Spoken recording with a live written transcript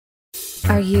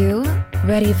Are you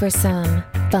ready for some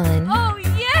fun? Oh,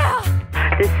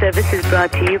 yeah! This service is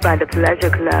brought to you by the Pleasure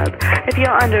Club. If you're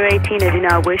under 18 and do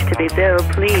not wish to be billed,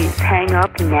 please hang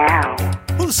up now.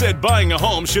 Who said buying a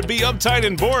home should be uptight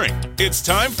and boring? It's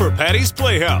time for Patty's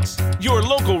Playhouse, your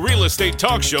local real estate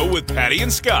talk show with Patty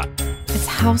and Scott. It's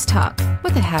house talk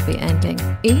with a happy ending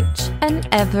each and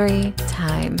every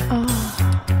time.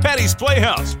 Patty's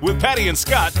Playhouse with Patty and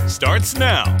Scott starts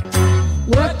now.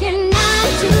 Working 9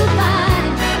 to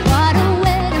 5, what a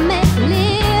way to make a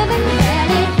living.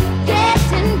 Barely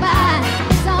getting by,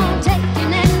 it's all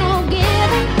taking and no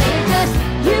giving. They just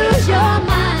use your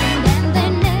mind and they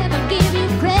never give you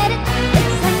credit.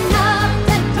 It's enough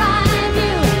to drive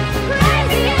you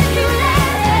crazy if you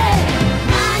let it.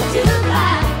 9 to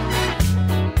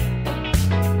 5.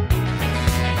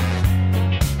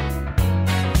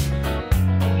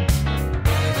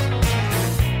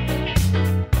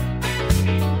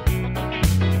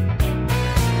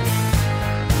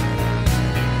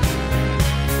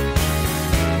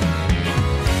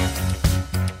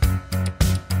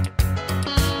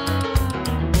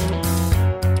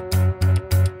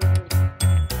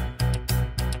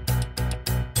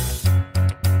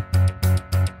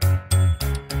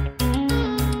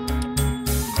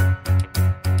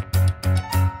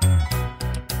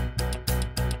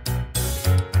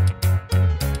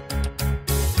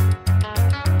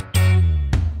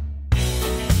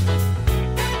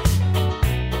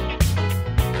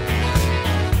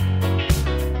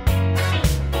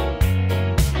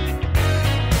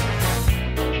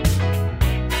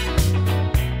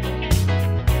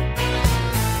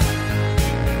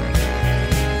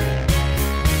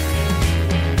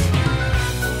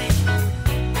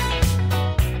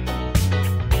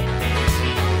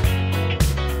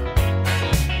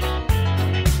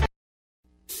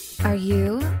 Are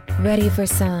you ready for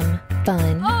some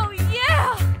fun? Oh,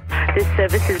 yeah! This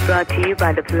service is brought to you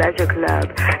by the Pleasure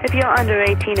Club. If you're under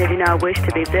 18 and do not wish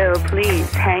to be billed, please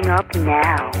hang up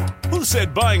now. Who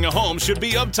said buying a home should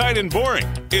be uptight and boring?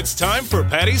 It's time for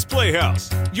Patty's Playhouse,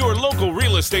 your local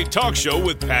real estate talk show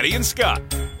with Patty and Scott.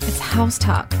 It's house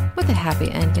talk with a happy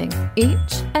ending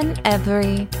each and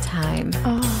every time.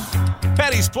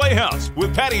 Patty's Playhouse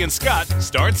with Patty and Scott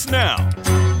starts now.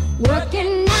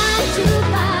 Working 9 to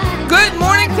 5. Good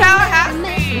morning,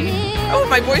 Tallahassee. Oh,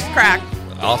 my voice cracked.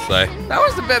 I'll say. That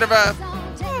was a bit of a...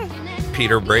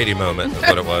 Peter Brady moment is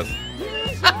what it was.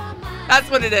 That's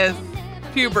what it is.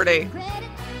 Puberty.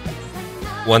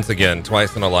 Once again,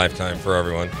 twice in a lifetime for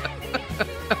everyone.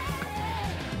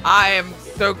 I am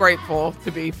so grateful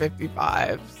to be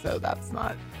 55, so that's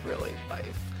not really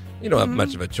life. You don't have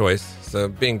much of a choice, so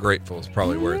being grateful is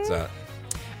probably where it's at.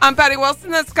 I'm Patty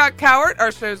Wilson. That's Scott Cowart.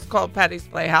 Our show's called Patty's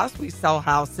Playhouse. We sell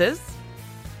houses.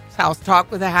 It's house talk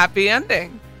with a happy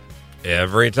ending.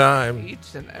 Every time.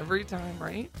 Each and every time,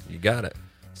 right? You got it.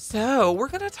 So we're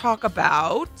going to talk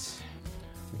about,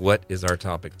 What is our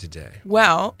topic today?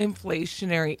 well,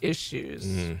 inflationary issues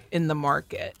in the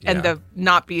market and Yeah. the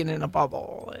not being in a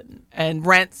bubble. And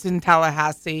rents in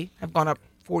Tallahassee have gone up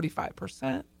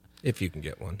 45%, If you can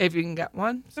get one. if you can get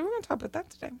one. So we're going to talk about that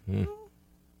today.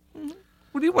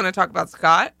 What do you want to talk about,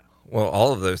 Scott? Well,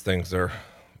 all of those things are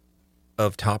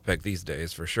of topic these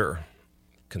days for sure,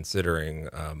 considering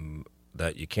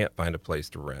that you can't find a place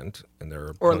to rent, and there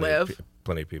are Or plenty live.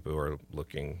 plenty of people who are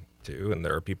looking to, and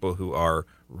there are people who are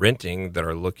renting that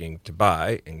are looking to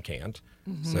buy and can't.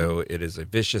 So it is a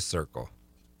vicious circle.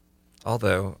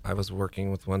 Although I was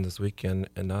working with one this weekend,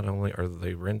 and not only are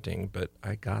they renting, but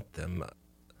I got them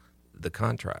the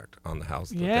contract on the house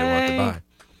that they want to Yay. buy.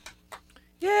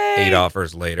 Yay! 8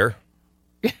 offers later.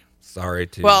 Sorry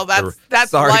to Well, that's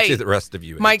sorry light. to the rest of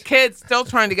you. My 8. kid's still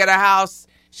trying to get a house.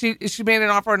 She made an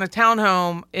offer on a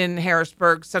townhome in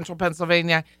Harrisburg, central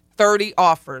Pennsylvania. 30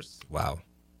 offers. Wow.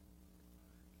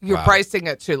 You're Wow. pricing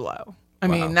it too low. I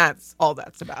Wow. mean, that's all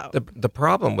that's about. The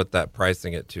problem with that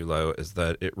pricing it too low is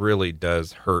that it really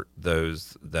does hurt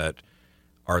those that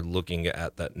are looking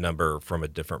at that number from a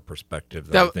different perspective.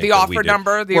 Than I think The that we offer do.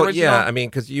 number, the Well, original? Yeah, I mean,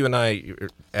 because you and I,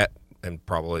 and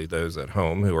probably those at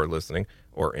home who are listening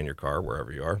or in your car,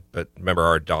 wherever you are, but remember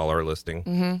our dollar listing?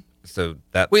 Mm-hmm. So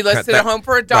that We listed a home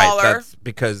for $1. Right, that's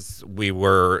because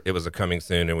it was a coming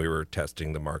soon, and we were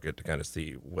testing the market to kind of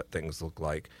see what things look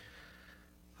like.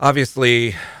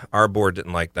 Obviously, our board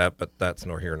didn't like that, but that's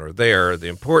nor here nor there. The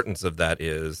importance of that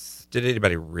is, did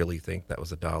anybody really think that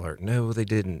was $1? No, they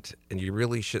didn't. And you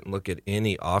really shouldn't look at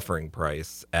any offering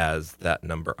price as that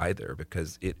number either,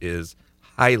 because it is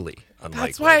highly unlikely.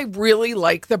 That's why I really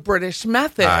like the British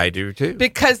method. I do too.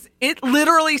 Because it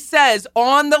literally says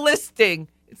on the listing,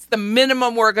 it's the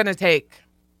minimum we're going to take.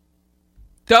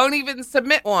 Don't even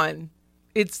submit one.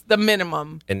 It's the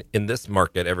minimum. And in this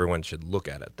market, everyone should look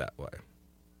at it that way.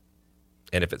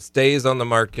 And if it stays on the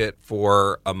market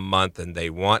for a month and they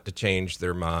want to change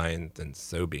their mind, then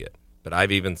so be it. But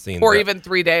I've even seen Or even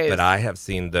 3 days. But I have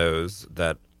seen those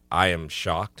that I am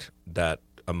shocked that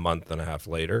a month and a half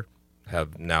later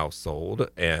have now sold,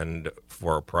 and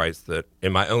for a price that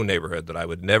in my own neighborhood that I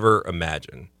would never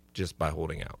imagine just by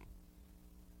holding out.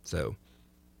 So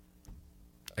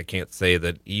I can't say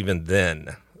that even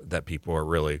then that people are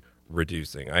really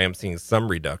reducing. I am seeing some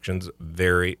reductions,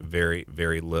 very, very,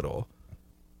 very little.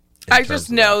 I just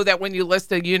know that when you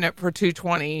list a unit for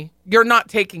 $220, you're not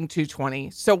taking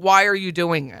 $220. So why are you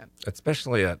doing it?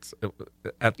 Especially at You're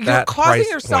that causing price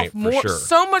yourself point, for more sure.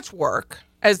 so much work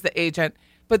as the agent,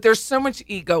 but there's so much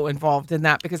ego involved in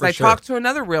that because For I sure. talked to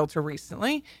another realtor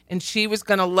recently, and she was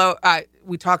going to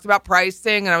we talked about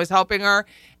pricing, and I was helping her,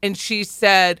 and she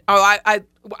said, "Oh,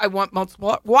 I want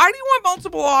multiple. Why do you want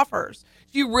multiple offers?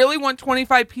 Do you really want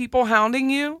 25 people hounding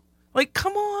you? Like,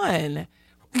 come on."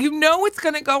 You know it's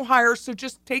going to go higher, so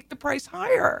just take the price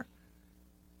higher.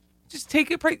 Just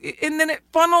take it, and then it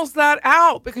funnels that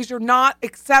out because you're not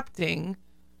accepting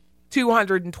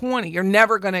 220. You're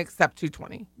never going to accept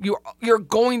 220. You're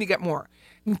going to get more.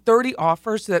 And 30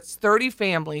 offers, so that's 30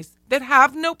 families that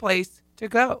have no place to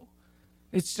go.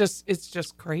 It's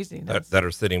just craziness. That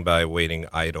are sitting by waiting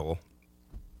idle.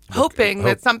 Hoping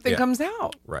that something yeah. comes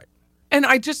out. Right. And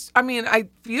I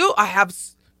feel I have.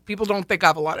 People don't think I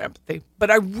have a lot of empathy, but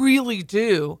I really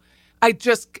do.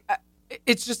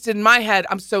 It's just in my head,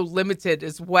 I'm so limited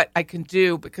as what I can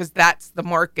do because that's the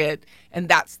market and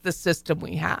that's the system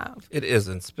we have. It is,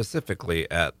 and specifically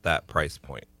at that price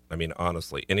point. I mean,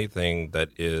 honestly, anything that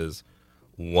is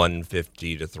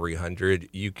 150 to 300,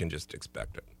 you can just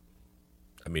expect it.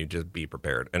 I mean, just be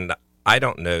prepared. And I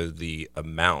don't know the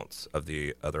amounts of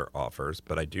the other offers,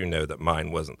 but I do know that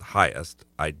mine wasn't the highest.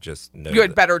 I just know You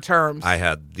had that better terms. I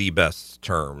had the best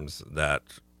terms that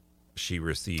she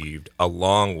received,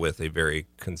 along with a very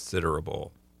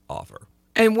considerable offer.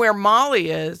 And where Molly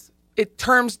is,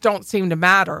 terms don't seem to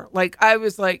matter. Like, I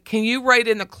was like, can you write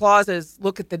in the clauses,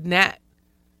 look at the net?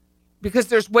 Because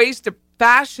there's ways to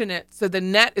fashion it so the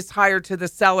net is higher to the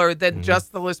seller than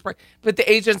just the list price. But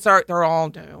the agents they're all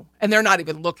new, and they're not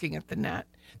even looking at the net.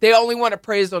 They only want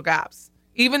appraisal gaps.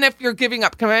 Even if you're giving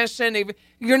up commission,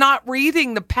 you're not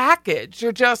reading the package.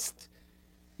 You're just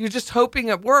hoping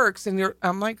it works, and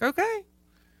I'm like, okay.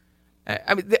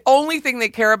 I mean, the only thing they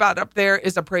care about up there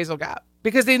is appraisal gap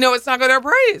because they know it's not going to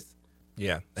appraise.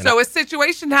 Yeah. So a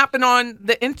situation happened on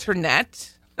the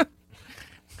internet.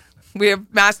 We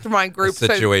have mastermind groups.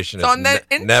 Situation so is on the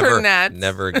internet.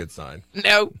 never a good sign.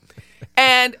 No.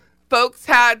 And folks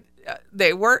had,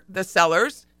 they were the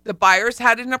sellers, the buyers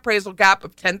had an appraisal gap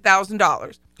of $10,000.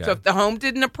 Okay. So if the home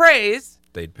didn't appraise,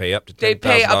 They'd pay up to $10,000 they'd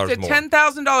pay up to more.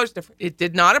 $10,000 different. It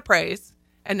did not appraise.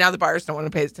 And now the buyers don't want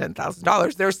to pay the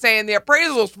 $10,000. They're saying the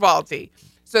appraisal's faulty.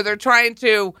 So they're trying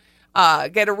to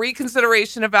get a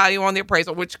reconsideration of value on the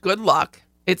appraisal, which good luck.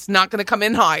 It's not going to come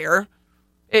in higher.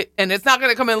 And it's not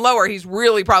going to come in lower. He's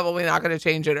really probably not going to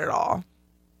change it at all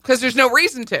because there's no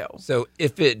reason to. So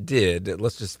if it did,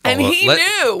 let's just follow. And he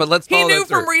knew. But let's he follow knew that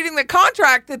through. from reading the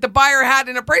contract that the buyer had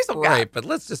an appraisal gap. Right, but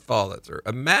let's just follow that through.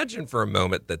 Imagine for a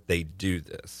moment that they do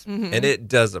this Mm-hmm. and it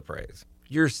does appraise.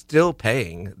 You're still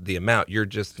paying the amount. You're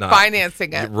just not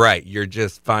Financing it. Right, you're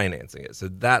just financing it. So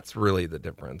that's really the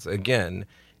difference. Again,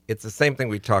 it's the same thing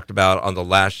we talked about on the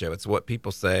last show. It's what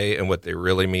people say and what they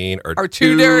really mean are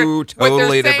two different- what they're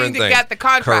totally saying different to things. get the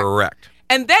contract. Correct.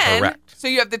 And then, Correct. so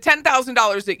you have the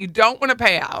 $10,000 that you don't want to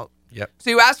pay out. Yep. So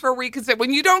you ask for a reconsider.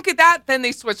 When you don't get that, then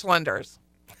they switch lenders.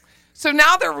 So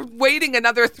now they're waiting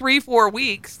another 3-4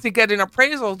 weeks to get an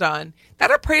appraisal done.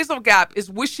 That appraisal gap is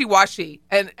wishy-washy.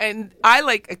 And I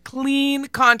like a clean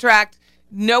contract,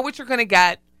 know what you're going to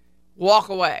get, walk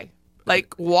away.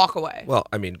 Like, walk away. Well,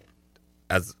 I mean,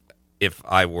 as if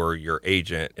I were your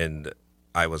agent and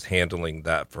I was handling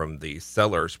that from the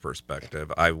seller's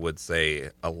perspective, I would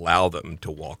say allow them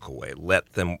to walk away.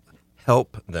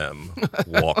 Help them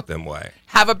walk them away.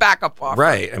 Have a backup offer.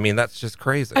 Right. I mean, that's just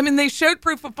crazy. I mean, they showed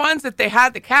proof of funds that they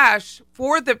had the cash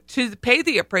to pay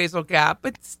the appraisal gap,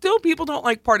 but still people don't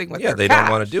like parting with their they cash.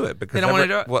 don't want to do it because They don't want to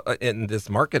do it. Well, in this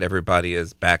market, everybody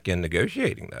is back in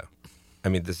negotiating, though. I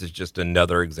mean, this is just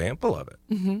another example of it.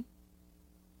 Mm-hmm.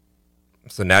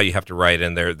 So now you have to write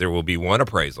in there will be one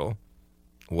appraisal.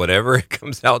 Whatever it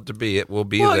comes out to be, it will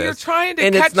be Well, this. you're trying to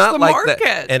and catch it's not the like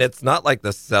market. And it's not like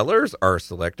the sellers are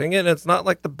selecting it. And it's not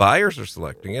like the buyers are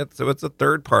selecting it. So it's a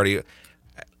third party.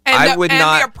 And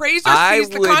the appraiser sees the I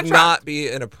would contract. not be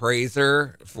an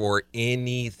appraiser for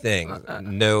anything.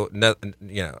 No,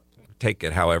 you know, take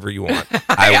it however you want.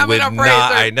 am would an not.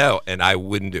 appraiser. I know, and I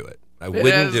wouldn't do it. I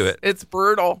wouldn't do it. It's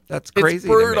brutal. That's crazy. It's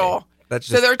brutal. To me. That's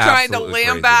So just they're trying to absolutely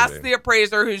crazy lambast me. the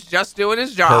appraiser who's just doing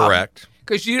his job. Correct.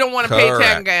 Because you don't want to pay 10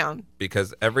 Correct. down.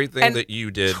 Because everything And that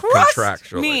you did Trust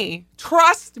contractually.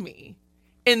 trust me,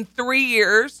 in 3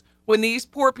 years, when these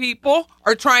poor people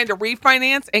are trying to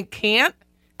refinance and can't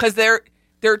because they're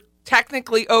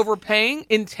technically overpaying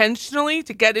intentionally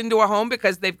to get into a home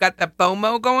because they've got the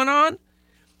FOMO going on.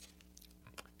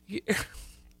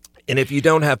 And if you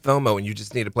don't have FOMO and you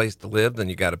just need a place to live, then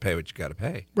you got to pay what you got to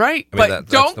pay. Right. I mean, But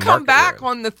that's don't the come market back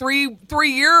we're in. on the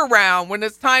three-year round when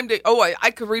it's time to,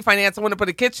 I could refinance. I want to put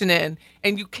a kitchen in.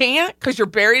 And you can't because you're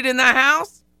buried in that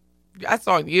house. That's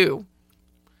on you.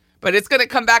 But it's going to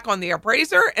come back on the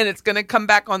appraiser and it's going to come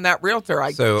back on that realtor.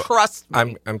 So trust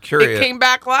me. I'm curious. It came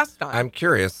back last time. I'm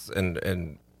curious,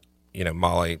 and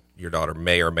Molly, your daughter,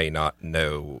 may or may not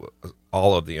know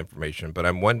all of the information, but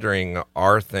I'm wondering,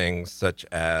 are things such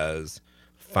as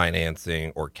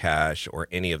financing or cash or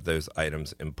any of those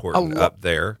items important up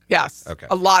there? Yes. Okay.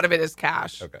 A lot of it is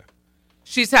cash. Okay.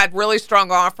 She's had really strong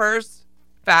offers,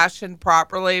 fashioned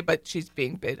properly, but she's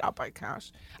being bid out by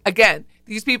cash. Again,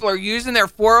 these people are using their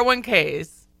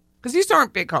 401ks because these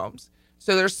aren't big homes.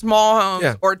 So they're small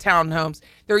homes or townhomes.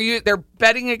 They're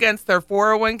betting against their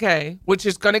 401k, which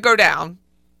is going to go down.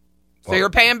 So you're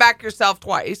paying back yourself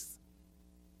twice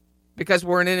because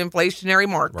we're in an inflationary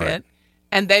market. Right.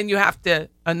 And then you have to,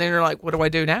 and then you're like, what do I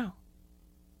do now?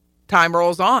 Time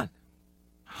rolls on.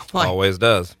 Always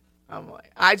does.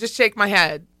 I just shake my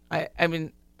head. I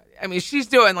mean, she's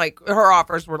doing her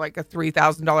offers were like a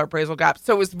 $3,000 appraisal gap.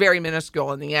 So it was very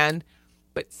minuscule in the end.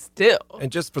 But still. And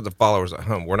just for the followers at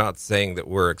home, we're not saying that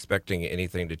we're expecting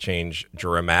anything to change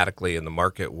dramatically in the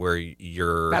market where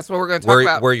that's what we're going to talk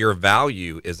about. Where your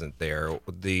value isn't there.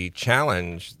 The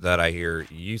challenge that I hear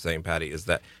you saying, Patty, is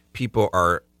that people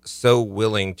are so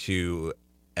willing to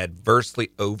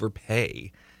adversely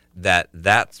overpay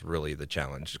that's really the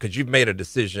challenge. Because you've made a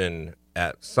decision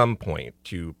at some point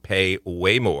to pay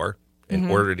way more in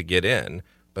order to get in.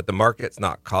 But the market's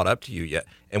not caught up to you yet.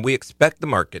 And we expect the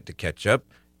market to catch up.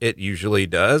 It usually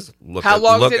does. How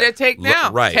long did it take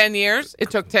now? Right. 10 years?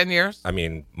 It took 10 years. I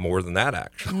mean, more than that,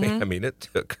 actually. I mean, it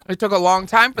took a long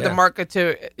time for the market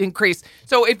to increase.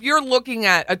 So if you're looking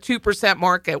at a 2%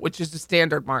 market, which is the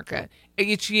standard market,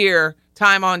 each year,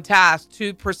 time on task,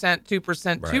 2%,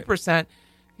 2%, 2%,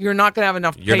 you're not going to have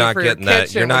enough to pay for your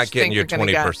kitchen. You're not getting which your you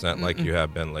think you're gonna 20% like you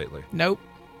have been lately. Nope.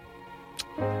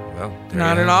 Well, there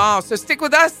Not you at have all. So stick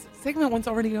with us. Segment one's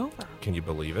already over. it. Can you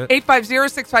believe it?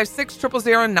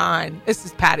 850-656-0009. This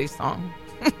is Patty's song.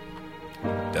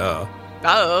 Duh.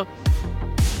 Oh.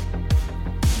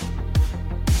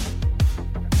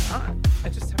 I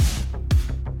just have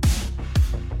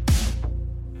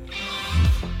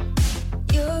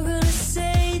You're gonna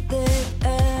say that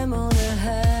I'm on a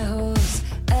high horse.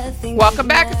 Welcome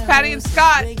back. It's Patty and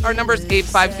Scott. Our number is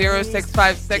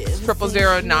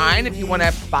 850-656-0009 if you want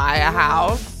to buy a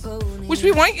house, which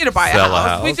we want you to buy a Sell a house.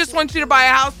 house. We just want you to buy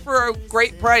a house for a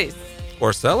great price.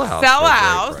 Or sell a house. Sell for a great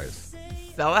house. price.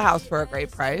 Sell a house for a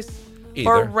great price. Either.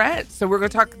 Or rent. So we're going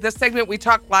to talk this segment. We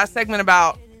talked last segment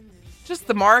about just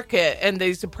the market and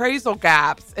these appraisal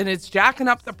gaps, and it's jacking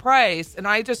up the price. And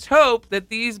I just hope that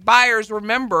these buyers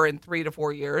remember in 3 to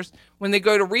 4 years when they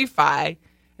go to refi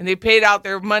and they paid out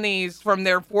their monies from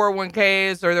their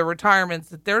 401ks or their retirements,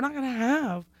 that they're not going to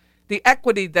have the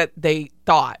equity that they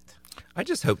thought. I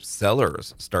just hope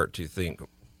sellers start to think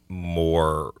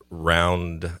more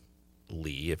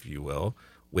roundly, if you will,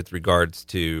 with regards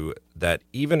to that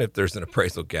even if there's an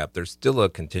appraisal gap, there's still a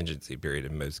contingency period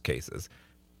in most cases.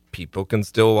 People can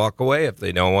still walk away if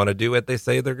they don't want to do what they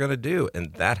say they're going to do,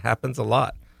 and that happens a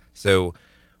lot. So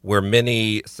where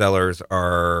many sellers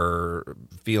are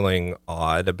feeling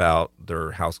odd about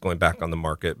their house going back on the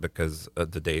market because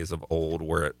of the days of old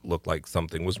where it looked like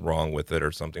something was wrong with it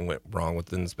or something went wrong with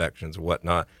the inspections or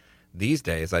whatnot, these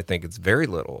days I think it's very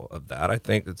little of that. I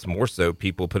think it's more so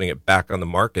people putting it back on the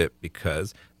market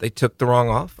because they took the wrong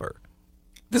offer.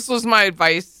 This was my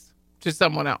advice to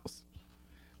someone else.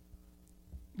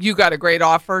 You got a great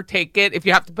offer, take it. If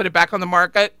you have to put it back on the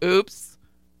market, oops.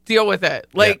 Deal with it.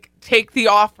 Take the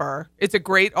offer. It's a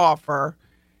great offer.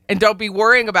 And don't be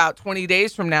worrying about 20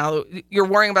 days from now. You're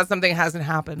worrying about something that hasn't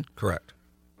happened. Correct.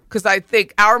 Because I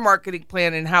think our marketing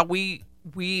plan and how we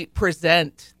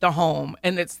present the home,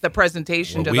 and it's the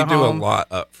presentation to the home. We do a lot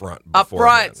up front. Up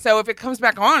front. So if it comes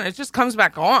back on, it just comes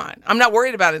back on. I'm not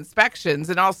worried about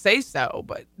inspections, and I'll say so,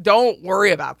 but don't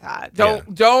worry about that.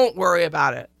 Don't worry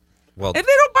about it. Well, if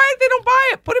they don't buy it, they don't buy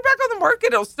it. Put it back on the market.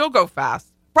 It'll still go fast.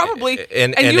 Probably.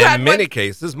 And you in had many one-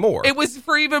 cases, more. It was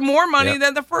for even more money Yep.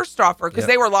 than the first offer because Yep.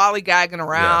 they were lollygagging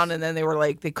around Yes. and then they were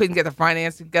like, they couldn't get the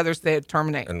financing together, so they had to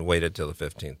terminate. And waited till the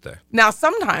 15th day. Now,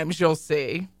 sometimes you'll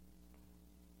see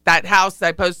that house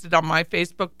I posted on my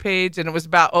Facebook page, and it was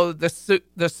about, the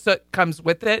soot comes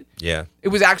with it. Yeah. It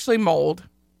was actually mold.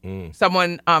 Mm.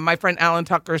 Someone, my friend Alan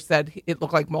Tucker said it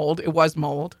looked like mold. It was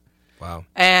mold. Wow.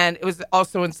 And it was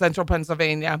also in central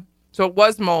Pennsylvania. So it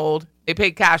was mold. They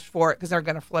paid cash for it because they're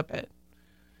going to flip it.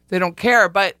 They don't care.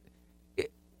 But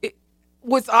it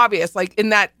was obvious. Like in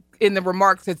the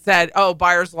remarks, it said, "Oh,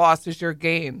 buyer's loss is your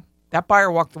gain." That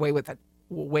buyer walked away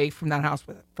from that house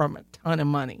from a ton of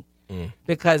money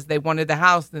because they wanted the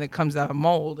house. Then it comes out of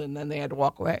mold, and then they had to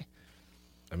walk away.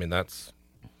 I mean, that's...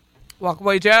 Walk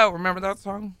Away Joe. Remember that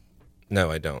song?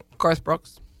 No, I don't. Garth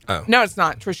Brooks. Oh. No, it's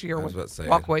not. Trisha I was Yearwood. about to say,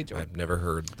 Walk Away Joe. I've never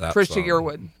heard that Trisha song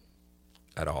Yearwood.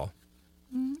 at all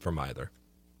from either.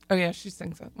 Oh, yeah, she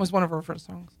sings it. It was one of her first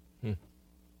songs. Hmm.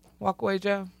 Walk Away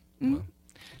Joe.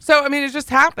 So, I mean, it just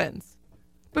happens.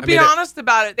 But I be mean, honest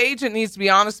about it. The agent needs to be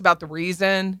honest about the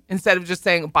reason instead of just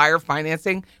saying buyer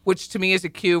financing, which to me is a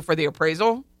cue for the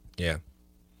appraisal. Yeah.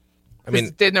 I I mean,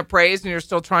 it didn't appraise and you're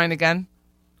still trying again.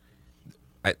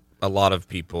 a lot of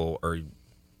people are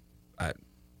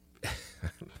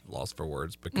lost for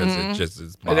words because it just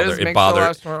is it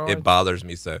bothers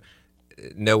me so.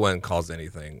 No one calls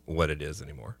anything what it is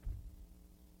anymore.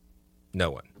 No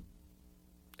one.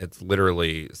 It's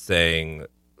literally saying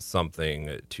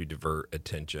something to divert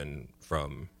attention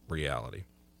from reality.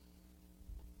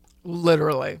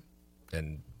 Literally.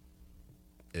 And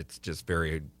it's just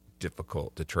very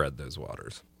difficult to tread those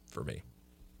waters for me.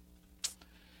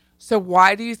 So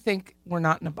why do you think we're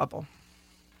not in a bubble?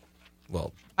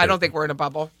 Well, I don't think we're in a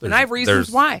bubble. And there's- I have reasons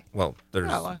there's- why. Well, there's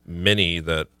Yeah. many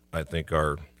that I think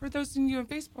are For those of you on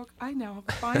Facebook, I now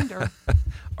have a binder.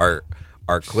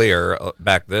 are clear.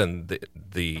 Back then,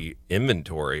 the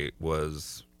inventory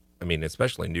was, I mean,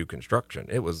 especially new construction,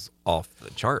 it was off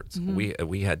the charts.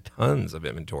 We had tons of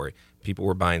inventory. People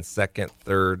were buying second,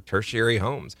 third, tertiary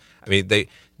homes. I mean,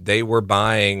 they were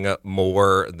buying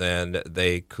more than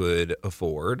they could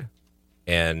afford,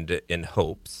 and in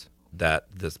hopes that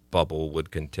this bubble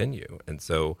would continue. And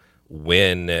so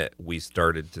when we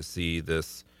started to see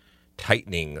this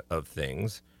tightening of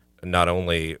things, not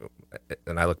only,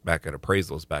 and I look back at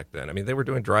appraisals back then, I mean, they were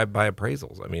doing drive-by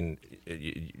appraisals. I mean,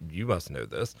 you must know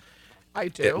this. I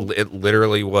do. It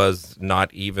literally was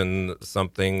not even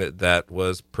something that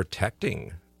was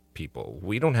protecting people.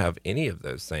 We don't have any of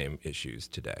those same issues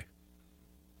today.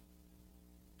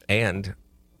 And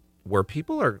where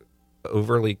people are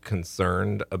overly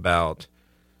concerned about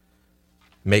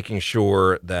making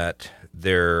sure that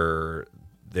their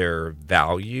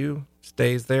value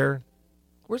stays there.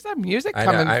 Where's that music I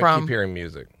coming from? keep hearing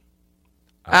music.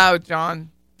 Oh,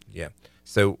 John. Yeah.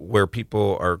 So where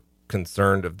people are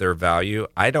concerned of their value,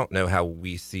 I don't know how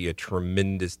we see a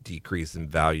tremendous decrease in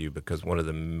value, because one of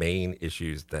the main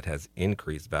issues that has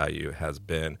increased value has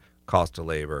been cost of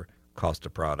labor, cost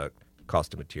of product,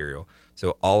 cost of material.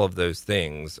 So all of those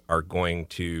things are going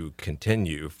to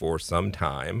continue for some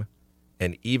time.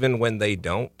 And even when they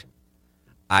don't,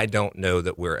 I don't know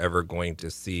that we're ever going to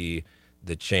see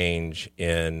the change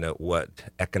in what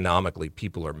economically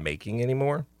people are making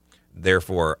anymore.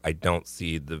 Therefore, I don't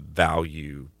see the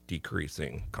value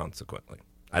decreasing consequently.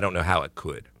 I don't know how it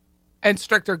could. And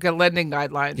stricter lending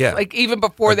guidelines. Yeah. Like even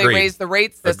before they Agreed. raised the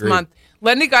rates this Agreed. month,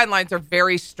 lending guidelines are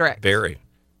very strict. Very.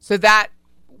 So that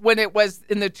when it was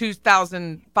in the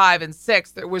 2005 and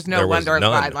 6, there was no There was lender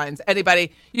none. guidelines.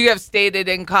 Anybody, you have stated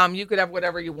income, you could have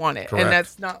whatever you wanted. Correct. And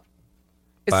that's not,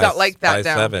 it's not like that Buy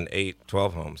now. 7, 8,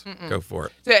 12 homes. Go for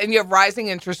it. So, and you have rising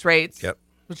interest rates. Yep.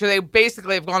 Which they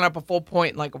basically have gone up a full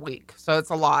point in like a week. So it's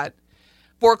a lot.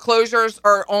 Foreclosures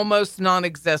are almost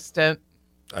non-existent.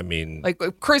 I mean, Like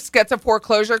if Chris gets a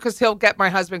foreclosure, because he'll get, my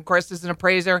husband Chris is an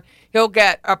appraiser, he'll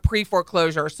get a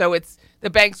pre-foreclosure. So it's the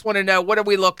banks want to know, what are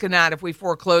we looking at if we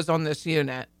foreclose on this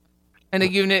unit? And a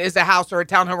unit is a house or a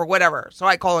townhome or whatever. So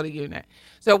I call it a unit.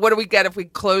 So what do we get if we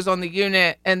close on the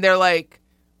unit? And they're like,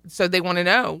 so they want to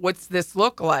know, what's this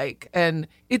look like? And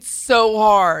it's so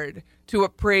hard to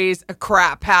appraise a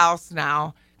crap house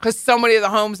now because so many of the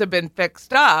homes have been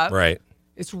fixed up. right.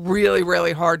 It's really,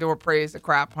 really hard to appraise a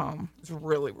crap home. It's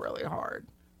really, really hard.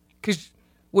 Because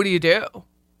what do?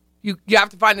 You have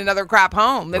to find another crap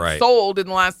home that's Right. sold in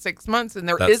the last 6 months, and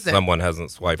there That isn't. someone hasn't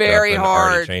swiped Very up and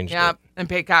already hard. changed Yep, it. and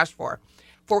pay cash for.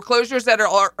 Foreclosures that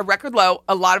are a record low,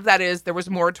 a lot of that is there was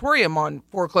a moratorium on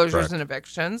foreclosures Correct. and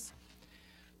evictions.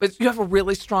 But you have a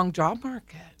really strong job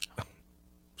market.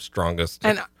 Strongest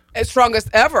And as strongest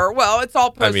ever. Well, it's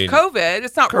all I mean, post-COVID.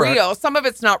 It's not correct. real. Some of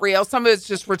it's not real. Some of it's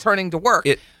just returning to work.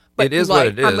 It is what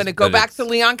it is, I'm going to go but back it's- to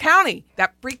Leon County.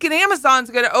 That freaking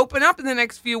Amazon's going to open up in the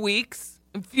next few weeks.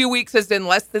 A few weeks is in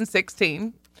less than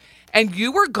 16. And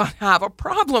you are going to have a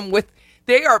problem with,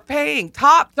 they are paying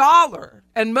top dollar.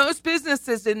 And most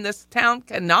businesses in this town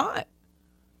cannot.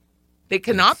 They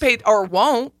cannot pay or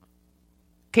won't.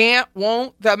 Can't,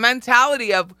 won't. The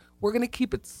mentality of, we're going to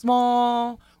keep it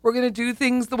small. We're going to do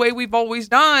things the way we've always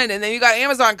done. And then you got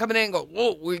Amazon coming in and go,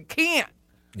 whoa, we can't.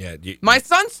 Yeah, My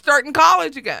son's starting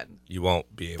college again you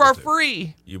won't be able for to.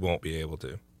 free. You won't be able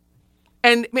to.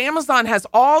 And Amazon has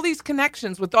all these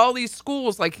connections with all these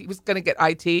schools, like he was going to get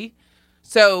IT.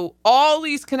 So all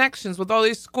these connections with all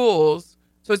these schools.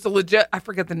 So it's a legit, I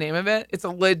forget the name of it. It's a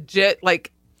legit,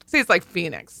 like, say it's like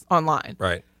Phoenix online.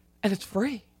 Right. And it's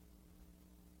free.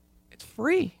 It's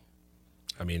free.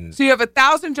 I mean, So you have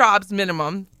 1,000 jobs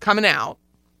minimum coming out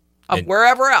of And-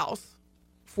 wherever else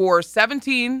for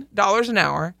 $17 an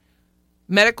hour,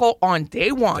 medical on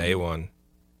day one,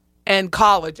 and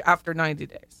college after 90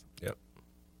 days. Yep.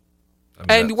 I mean,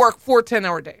 And you that's- work 4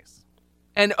 10-hour days.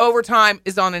 And overtime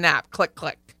is on an app. Click,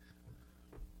 click.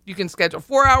 You can schedule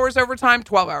 4 hours overtime,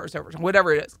 12 hours overtime,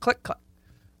 whatever it is. Click, click.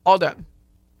 All done.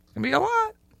 It's going to be a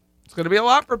lot. It's going to be a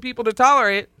lot for people to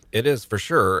tolerate. It is for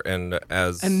sure, and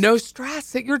And no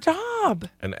stress at your job.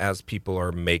 And as people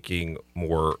are making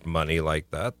more money like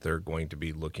that, they're going to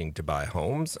be looking to buy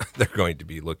homes. They're going to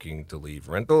be looking to leave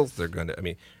rentals. They're going to, I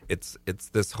mean, it's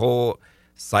this whole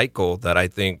cycle that I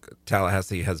think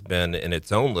Tallahassee has been in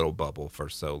its own little bubble for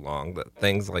so long that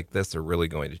things like this are really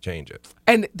going to change it.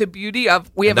 And the beauty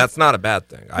of, we have And that's not a bad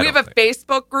thing. We have a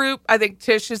Facebook group. I think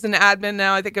Tish is an admin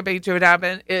now. I think I made you an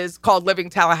admin. Is called Living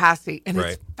Tallahassee, and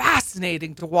Right. it's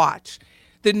fascinating to watch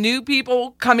the new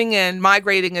people coming in,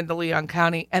 migrating into Leon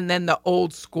County, and then the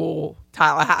old school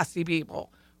Tallahassee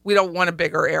people. We don't want a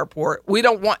bigger airport. We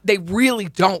don't want. They really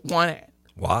don't want it.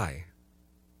 Why?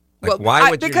 Like, Well, why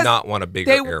would you because not want a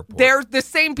bigger airport? They're the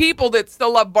same people that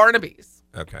still love Barnaby's.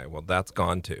 Okay, well, that's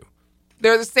gone too.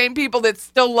 They're the same people that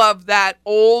still love that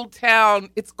old town.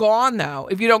 It's gone, though.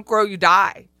 If you don't grow, you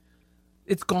die.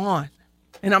 It's gone.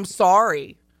 And I'm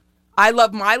sorry. I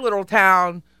love my little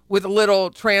town with a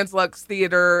little Translux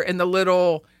theater and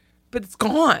but it's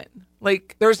gone.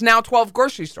 Like, there's now 12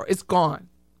 grocery stores. It's gone.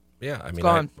 Yeah, I mean,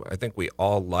 gone. I think we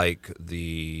all like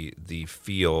the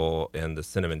feel and the But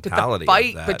sentimentality the fight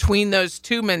of that. between those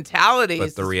two mentalities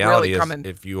But the is reality really is, coming.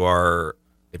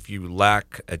 if you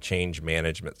lack a change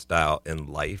management style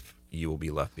in life, you will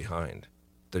be left behind.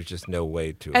 There's just no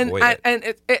way to avoid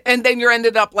it. And then you're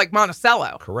ended up like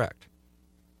Monticello, Correct.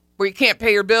 where you can't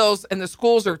pay your bills and the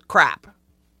schools are crap.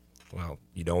 Well,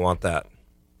 you don't want that.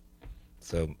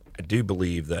 So I do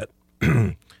believe that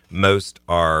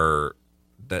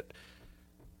that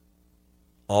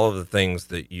all of the things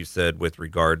that you said with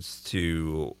regards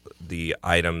to the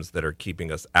items that are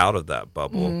keeping us out of that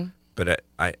bubble, Mm-hmm. but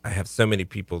I have so many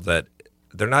people that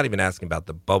they're not even asking about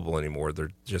the bubble anymore.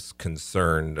 They're just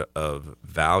concerned of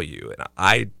value. And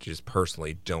I just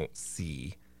personally don't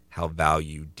see how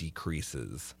value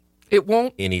decreases It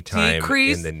won't anytime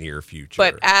decrease, in the near future.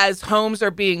 but as homes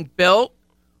are being built,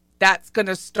 that's going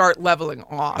to start leveling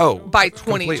off by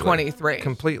 2023.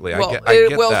 Completely. Well, I it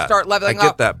get will that. start leveling I get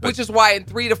up, that, but- which is why in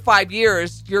 3 to 5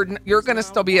 years you're going to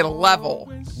still be at a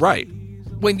level Right.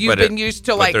 when you've been used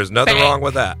to but like. there's nothing bang. wrong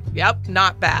with that. Yep,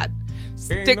 not bad.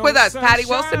 Stick with us, Patty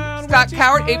Wilson, Scott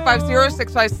Coward,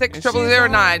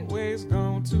 850-656-0009. Always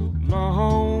gone too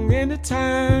long, and the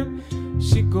time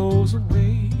she goes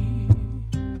away.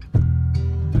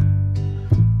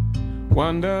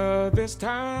 Wonder this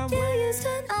time. You used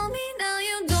to know me, now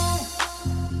you don't.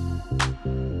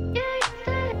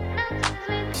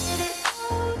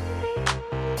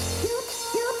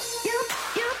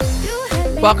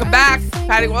 Welcome back,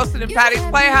 Patty Wilson and Patty's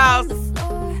Playhouse.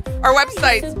 Our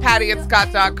website's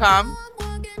pattyandscott.com.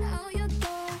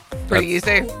 Pretty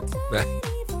easy.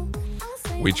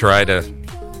 We try to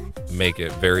make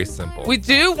it very simple. We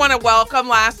do want to welcome,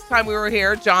 last time we were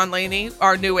here, John Laney,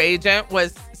 our new agent,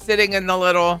 was sitting in the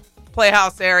little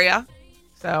Playhouse area.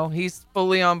 So he's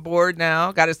fully on board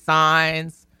now. Got his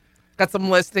signs. Got some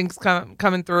listings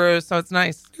coming through. So it's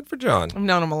nice. Good for John. I've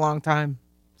known him a long time.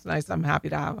 It's nice. I'm happy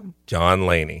to have him. John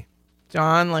Laney.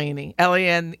 John Laney.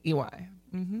 Laney.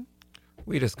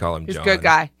 We just call him He's John. a good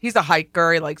guy. He's a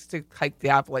hiker. He likes to hike the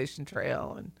Appalachian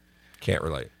Trail. And Can't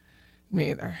relate. me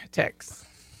either. Ticks.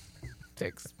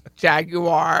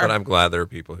 Jaguar. But I'm glad there are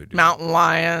people who do. Mountain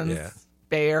lions. Yeah.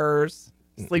 Bears.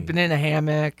 Sleeping in a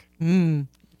hammock.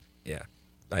 Yeah.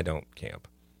 I don't camp.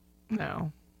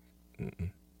 No.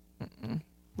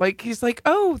 Like, he's like,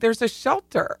 oh, there's a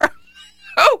shelter.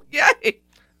 Oh, yay. I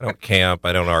don't camp.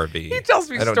 I don't RV. He tells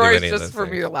me I don't do stories any of just those for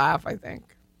me things. to laugh, I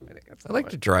think. I like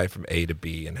to drive from A to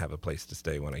B and have a place to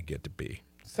stay when I get to B.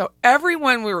 So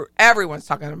everyone's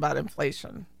talking about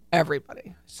inflation.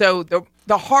 Everybody. So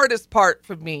the hardest part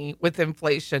for me with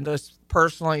inflation, just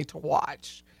personally to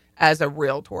watch as a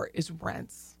realtor, is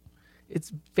rents.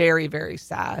 It's very, very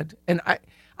sad. And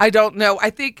I don't know. I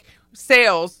think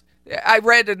sales, I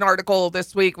read an article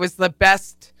this week, was the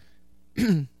best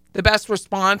the best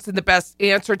response and the best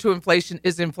answer to inflation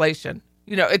is inflation.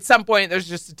 You know, at some point there's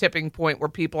just a tipping point where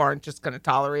people aren't just going to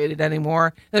tolerate it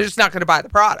anymore. They're just not going to buy the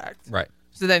product. Right.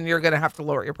 So then you're going to have to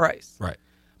lower your price. Right.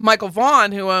 Michael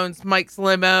Vaughn, who owns Mike's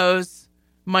Limos,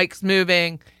 Mike's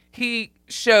Moving, he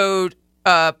showed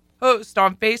a post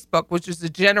on Facebook, which is a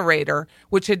generator,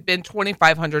 which had been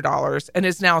 $2,500 and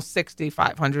is now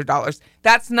 $6,500.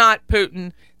 That's not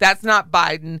Putin. That's not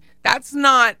Biden. That's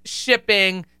not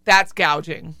shipping. That's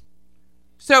gouging.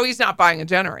 So he's not buying a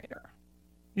generator.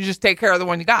 You just take care of the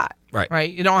one you got.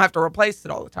 Right. You don't have to replace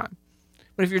it all the time.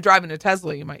 But if you're driving a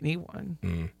Tesla, you might need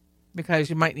one. Because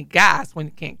you might need gas when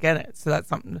you can't get it. So that's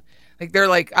something like they're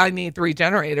like, I need 3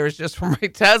 generators just for my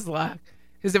Tesla.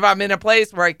 Because if I'm in a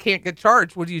place where I can't get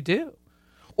charged, what do you do?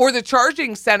 Or the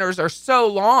charging centers are so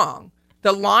long.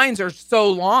 The lines are so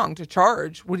long to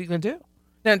charge. What are you going to do?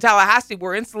 Now in Tallahassee,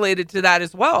 we're insulated to that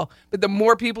as well. But the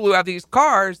more people who have these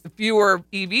cars, the fewer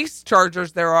EV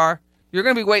chargers there are. You're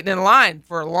going to be waiting in line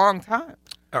for a long time.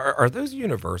 Are those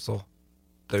universal?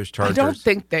 Those chargers? I don't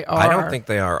think they are. I don't think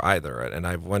they are either, and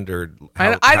I've wondered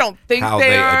I don't think how they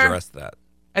they are. address that.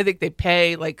 I think they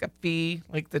pay like a fee,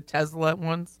 like the Tesla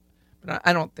ones, but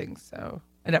I don't think so.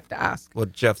 I'd have to ask. Well,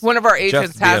 one of our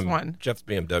agents has one. Jeff's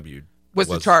BMW was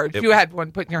the charge. You had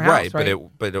one put in your house, right?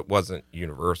 But it wasn't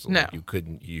universal. No. You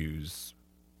couldn't use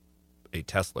a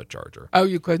Tesla charger. Oh,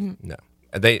 you couldn't? No.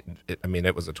 It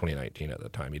was a 2019 at the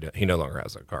time. He no longer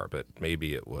has a car, but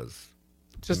maybe it was.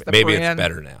 Just the maybe brand. It's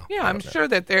better now. Yeah, I'm sure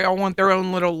that they all want their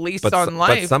own little lease on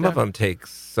life. But some of them take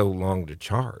so long to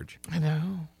charge. I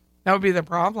know. That would be the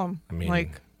problem. I mean,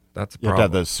 like, that's a you problem.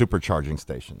 have to have the supercharging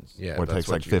stations. Yeah, where it takes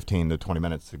like 15 to 20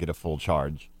 minutes to get a full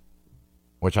charge.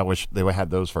 Which I wish they would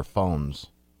have those for phones.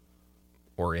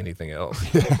 Or anything else.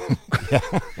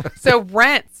 So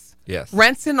rents. Yes.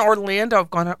 Rents in Orlando have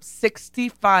gone up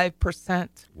 65%.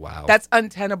 Wow. That's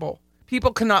untenable.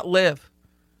 People cannot live.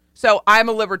 So I'm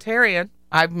a libertarian.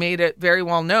 I've made it very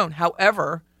well known.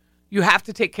 However, you have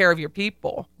to take care of your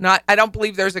people. I don't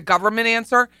believe there's a government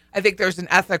answer. I think there's an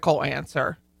ethical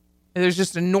answer. And there's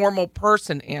just a normal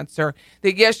person answer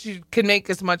that, yes, you can make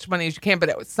as much money as you can, but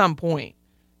at some point,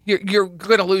 you're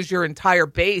going to lose your entire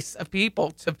base of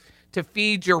people to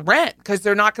feed your rent because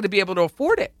they're not going to be able to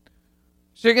afford it.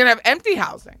 So you're going to have empty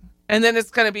housing. And then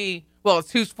it's going to be, well,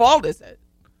 it's whose fault is it?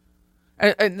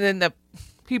 And then the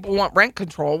people want rent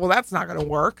control. Well, that's not going to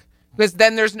work because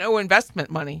then there's no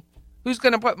investment money. Who's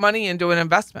going to put money into an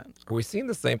investment? Are we seeing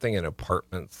the same thing in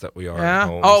apartments that we are Yeah. in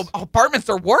homes? Oh, apartments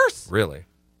are worse. Really?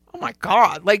 Oh, my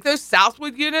God. Like those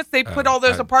Southwood units, they put all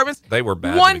those apartments. They were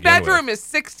bad to One begin bedroom with. is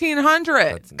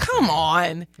 $1,600. Come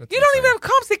on. That's You don't even insane. have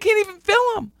comps. They can't even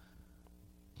fill them.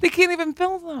 They can't even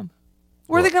fill them.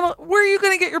 Where are you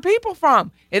gonna get your people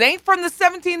from? It ain't from the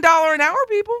 $17 an hour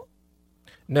people.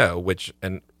 No,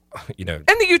 and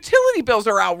the utility bills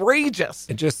are outrageous.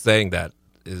 and just saying that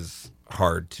is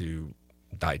hard to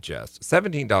digest.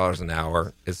 $17 an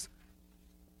hour is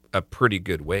a pretty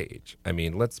good wage. I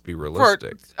mean, let's be For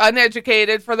realistic.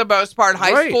 uneducated, for the most part,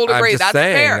 high school I'm degree. just That's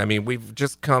saying, fair. I mean, we've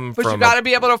just come But from you got to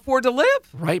be able to afford to live.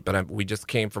 right, but we just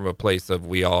came from a place of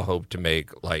we all hope to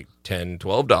make like $10,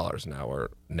 $12 an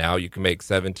hour. Now you can make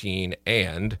 17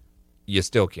 and you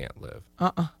still can't live.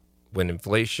 When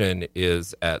inflation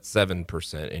is at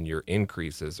 7% and your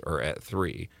increases are at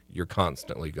 3%, you're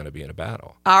constantly going to be in a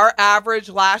battle. Our average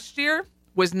last year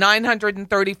was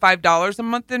 $935 a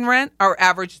month in rent. Our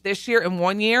average this year in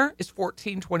 1 year is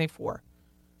 $1,424.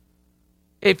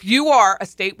 If you are a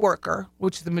state worker,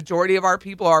 which the majority of our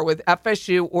people are with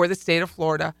FSU or the state of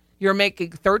Florida, you're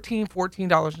making $13,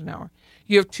 $14 an hour.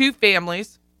 You have 2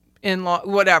 families, in-law,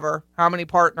 whatever, how many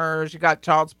partners, you got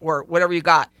child support, whatever you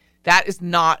got. That is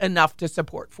not enough to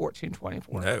support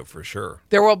 $1,424. No, for sure.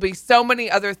 There will be so many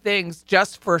other things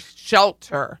just for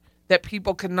shelter that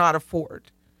people cannot afford.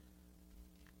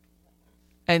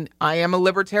 And I am a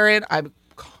libertarian. I'm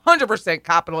 100%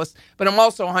 capitalist, but I'm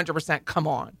also 100% come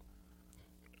on.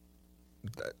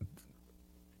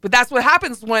 But that's what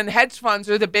happens when hedge funds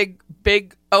are the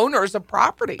big owners of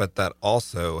property. But that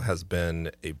also has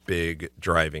been a big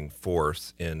driving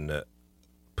force in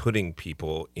putting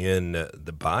people in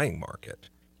the buying market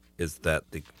is that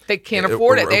They can't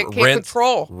afford it. They can't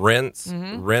control.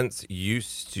 Rents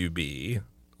used to be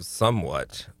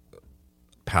somewhat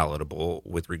palatable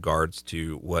with regards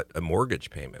to what a mortgage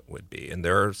payment would be. And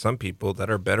there are some people that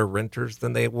are better renters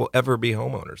than they will ever be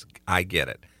homeowners. I get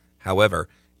it. However,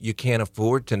 you can't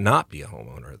afford to not be a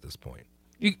homeowner at this point.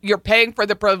 You're paying for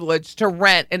the privilege to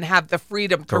rent and have the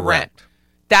freedom to rent. Correct.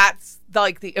 That's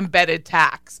like the embedded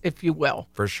tax, if you will.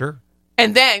 For sure.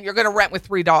 And then you're going to rent with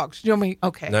 3 dogs. You know what I mean?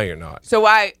 Okay. No, you're not. So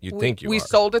You think you we are.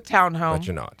 sold a townhome. But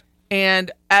you're not.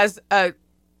 And as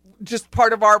just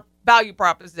part of our value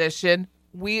proposition,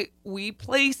 we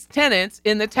place tenants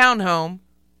in the townhome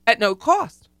at no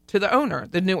cost to the owner,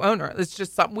 the new owner. It's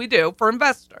just something we do for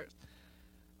investors.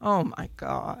 Oh my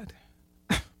God.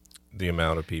 The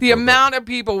amount of people. The amount of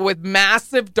people with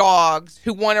massive dogs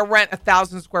who want to rent a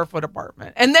 1,000 square foot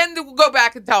apartment. And then they'll go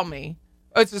back and tell me,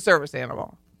 oh, it's a service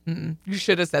animal. You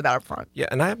should have said that up front. Yeah,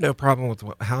 and I have no problem with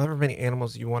however many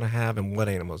animals you want to have and what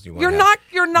animals you want You're to not have.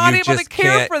 you're not You able to just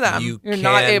care can't- for them. You're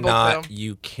not able to.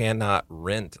 You cannot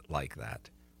rent like that.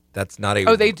 That's not a.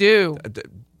 Oh, they do.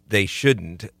 They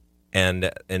shouldn't. And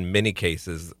in many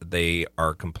cases, they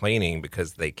are complaining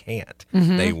because they can't.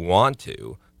 They want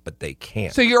to, but they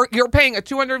can't. So you're paying a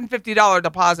 $250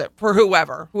 deposit for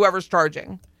whoever's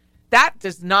charging. That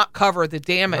does not cover the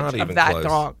damage Not of even that close.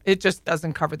 dog. It just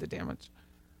doesn't cover the damage.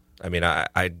 I mean, I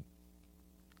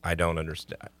don't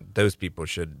understand. Those people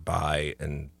should buy,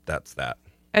 and that's that.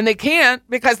 And they can't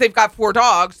because they've got 4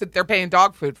 dogs that they're paying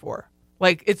dog food for.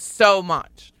 Like, it's so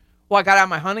much. Well, I got to have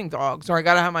my hunting dogs, or I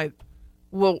got to have my...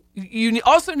 Well, you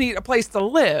also need a place to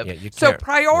live. Yeah, you so can't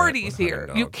priorities rent here. with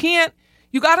You hunting can't...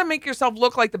 You got to make yourself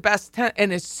look like the best tenant.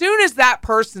 And as soon as that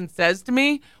person says to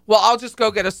me, well, I'll just go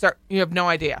get you have no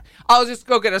idea. I'll just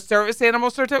go get a service animal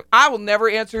certificate. I will never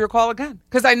answer your call again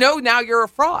because I know now you're a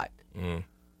fraud.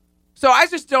 So I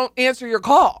just don't answer your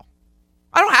call.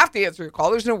 I don't have to answer your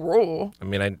call. There's no rule. I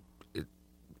mean,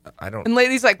 I don't. And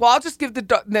lady's like, well, I'll just give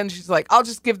then she's like, I'll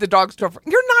just give the dogs to a friend.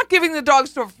 You're not giving the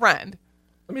dogs to a friend.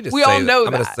 Let me just We say all know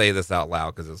I'm going to that. say this out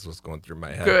loud because this was going through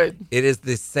my head. Good. It is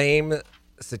the same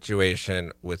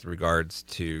situation with regards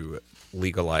to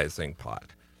legalizing pot.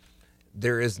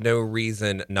 There is no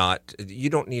reason you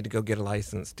don't need to go get a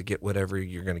license to get whatever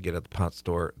you're going to get at the pot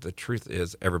store. The truth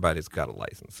is everybody's got a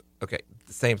license. Okay,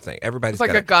 the same thing. Everybody's It's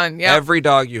like got a gun, yeah. Every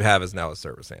dog you have is now a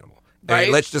service animal. I mean,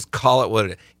 Right. let's just call it what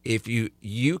it is. If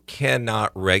you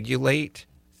cannot regulate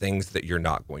things that you're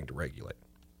not going to regulate.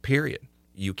 Period.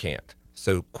 You can't.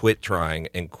 So quit trying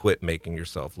and quit making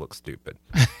yourself look stupid.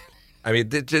 I mean,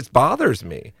 it just bothers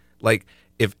me. Like,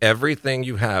 if everything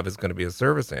you have is going to be a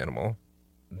service animal,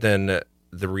 then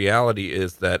the reality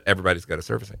is that everybody's got a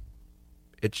service animal.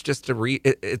 It's just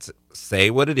it's say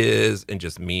what it is and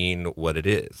just mean what it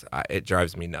is. It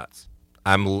drives me nuts.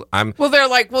 I'm. Well, they're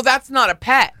like, well, that's not a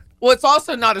pet. Well, it's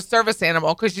also not a service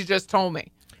animal because you just told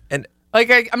me. And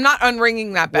like, I'm not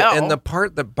unringing that bell. and the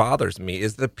part that bothers me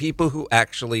is the people who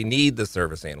actually need the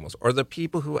service animals, or the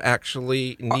people who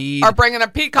actually need are bringing a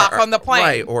peacock on the plane,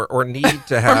 right? Or need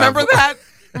to have. Remember that?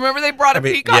 Remember they brought a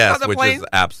peacock yes, on the which plane? is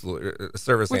absolute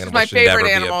service Which is animal. my should never favorite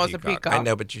be animal is a peacock. I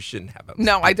know, but you shouldn't have a.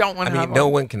 No, I don't want to have no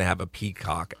one. one can have a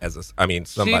peacock as a. I mean,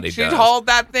 somebody She'd does. hold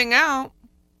that thing out.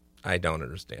 I don't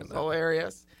understand that.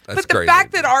 Hilarious. That's but the crazy.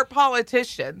 fact that our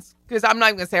politicians, because I'm not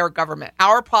even going to say our government,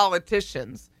 our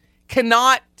politicians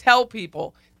cannot tell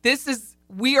people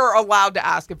we are allowed to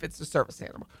ask if it's a service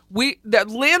animal. The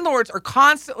landlords are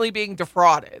constantly being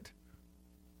defrauded.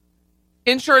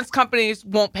 Insurance companies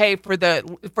won't pay for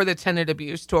the tenant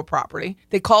abuse to a property.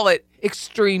 They call it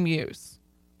extreme use.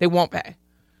 They won't pay.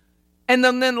 And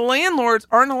then landlords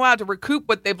aren't allowed to recoup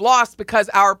what they've lost because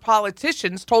our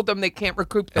politicians told them they can't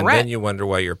recoup the and rent. then you wonder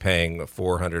why you're paying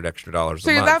 $400 extra a month.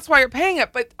 That's why you're paying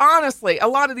it. But honestly, a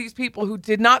lot of these people who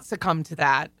did not succumb to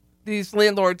that, these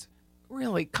landlords,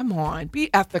 really, come on,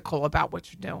 be ethical about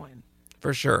what you're doing.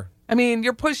 For sure. I mean,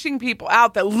 you're pushing people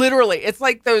out that literally, it's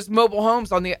like those mobile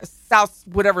homes on the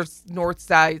north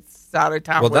side of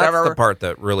town. Well, whatever. that's the part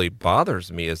that really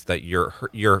bothers me is that you're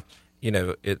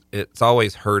it's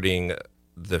always hurting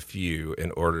the few in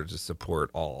order to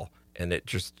support all, and it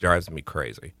just drives me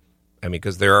crazy. I mean,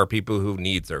 because there are people who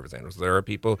need service animals. There are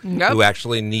people who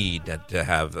actually need to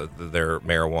have their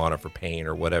marijuana for pain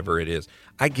or whatever it is.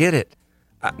 I get it.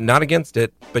 Not against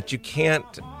it, but you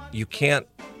can't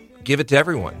give it to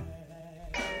everyone.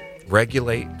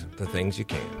 Regulate the things you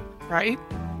can. Right?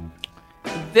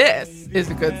 This is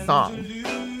a good song.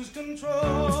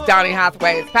 It's Donny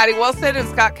Hathaway. It's Patty Wilson and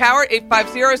Scott Coward,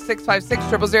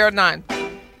 850-656-0009.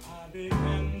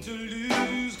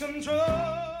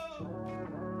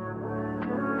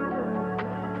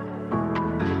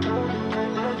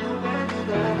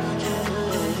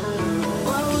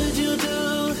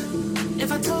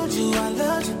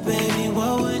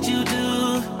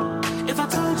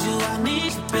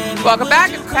 Welcome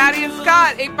back. It's Patty and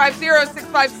Scott,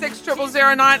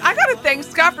 850-656-0009. I got to thank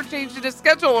Scott for changing his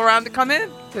schedule around to come in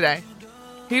today.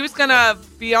 He was going to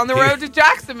be on the road to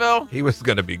Jacksonville, He was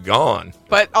going to be gone.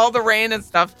 but all the rain and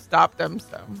stuff stopped him.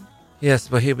 So Yes,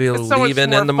 but he'll be It's so much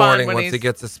leaving more in the fun morning when once he's- he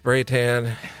gets a spray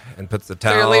tan and puts the you're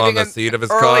towel leaving on the in seat of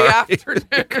his early car.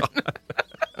 afternoon.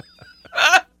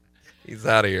 He's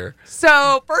out of here.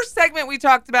 So first segment we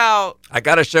talked about, I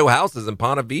got to show houses in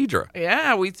Ponte Vedra.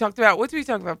 yeah, we talked about, what did we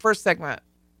talk about first segment?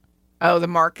 Oh, the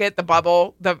market, the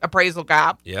bubble, the appraisal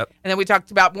gap. Yep. And then we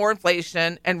talked about more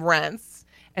inflation and rents.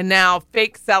 And now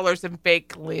fake sellers and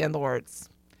fake landlords.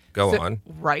 Go So- on.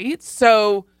 Right.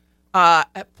 So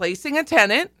placing a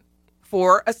tenant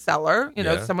for a seller,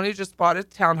 Yeah. someone who just bought a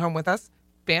townhome with us.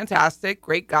 Fantastic.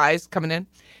 Great guys coming in.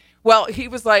 Well, he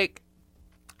was like,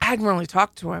 I hadn't really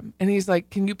talked to him. And he's like,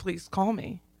 can you please call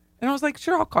me? And I was like,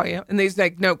 sure, I'll call you. And he's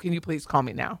like, no, can you please call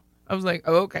me now? I was like,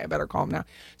 oh, okay, I better call him now.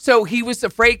 So he was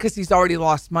afraid because he's already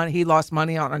lost money. He lost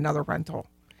money on another rental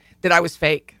that I was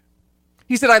fake.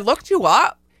 He said, I looked you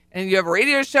up and you have a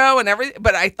radio show and everything,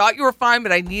 but I thought you were fine,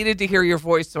 but I needed to hear your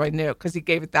voice. So I knew because he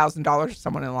gave $1,000 to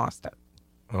someone and lost it.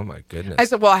 Oh, my goodness. I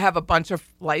said, well, I have a bunch of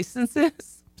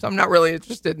licenses, so I'm not really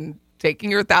interested in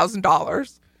taking your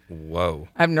 $1,000. Whoa.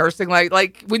 I have nursing,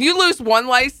 like when you lose one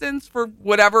license for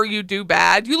whatever you do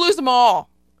bad, you lose them all.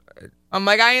 I'm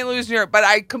like, I ain't losing your, but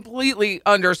I completely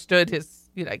understood his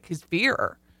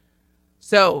fear.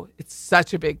 So it's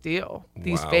such a big deal.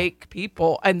 These Wow. fake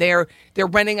people, and they're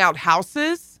renting out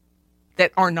houses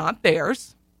that are not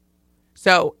theirs.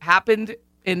 So happened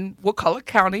in Wakulla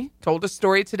County. Told a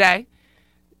story today.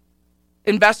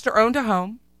 Investor owned a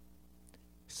home,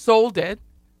 sold it,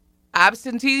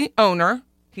 absentee owner.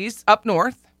 He's up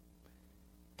north.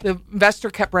 The investor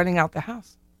kept renting out the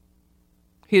house.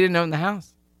 He didn't own the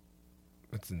house.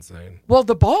 That's insane. Well,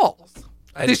 the balls.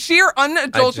 I The just- sheer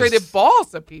unadulterated I just-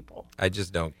 balls of people. I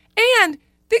just don't. And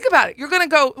think about it. You're going to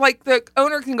go, like, the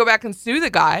owner can go back and sue the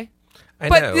guy. I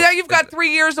But know. now you've got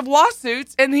 3 years of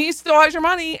lawsuits, and he still has your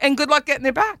money, and good luck getting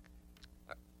it back.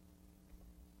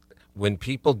 When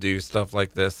people do stuff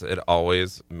like this, it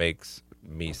always makes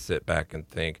me sit back and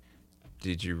think,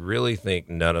 did you really think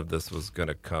none of this was going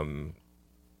to come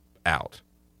out?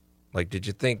 Like, did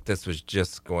you think this was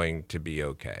just going to be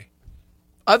okay?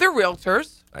 Other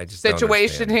realtors, I just don't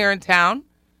situation understand. here in town,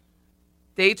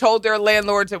 they told their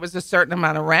landlords it was a certain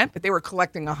amount of rent, but they were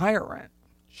collecting a higher rent.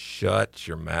 Shut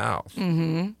your mouth.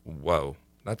 Mm-hmm. Whoa,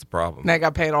 that's a problem. And they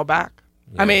got paid all back.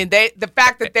 Yeah. I mean, the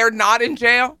fact that they're not in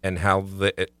jail And how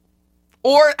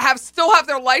or still have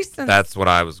their license. that's what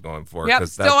I was going for. Yep,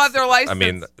 'cause still that's- have their I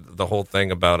mean, license. the whole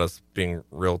thing about us being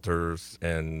realtors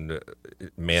and so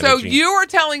managing. you are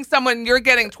telling someone you're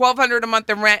getting $1,200 a month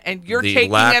in rent, and you're the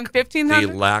taking lack, them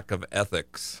 $1,500, The lack of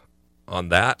ethics on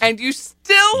that. and you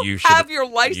still you should, have your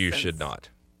license. You should not.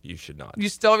 You should not. You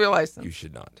still have your license You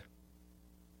should not.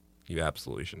 You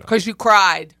absolutely should not. because you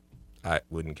cried. I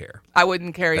wouldn't care. I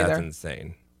wouldn't care That's either.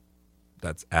 insane.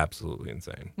 That's absolutely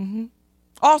insane.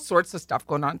 All sorts of stuff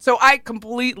going on. So I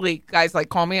completely, guys, like,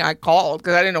 call me. I called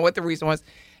because I didn't know what the reason was,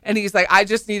 and he's like, I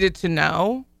just needed to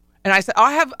know. And I said,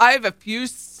 I have a few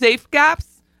safe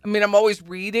gaps. I mean, I'm always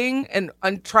reading and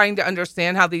I'm trying to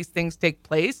understand how these things take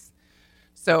place.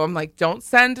 So I'm like, don't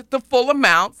send the full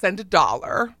amount. Send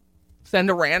 $1. Send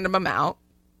a random amount.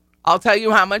 I'll tell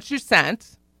you how much you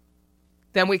sent.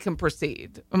 Then we can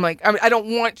proceed. I'm like, I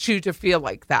don't want you to feel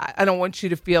like that. I don't want you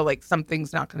to feel like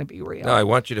something's not going to be real. No, I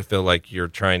want you to feel like you're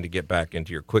trying to get back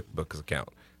into your QuickBooks account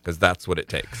because that's what it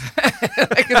takes.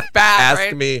 Like it's bad, Ask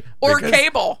right? me. Or because-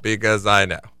 cable. Because I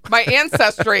know. My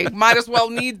ancestry might as well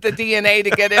need the DNA to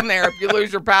get in there if you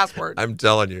lose your password. I'm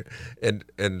telling you. And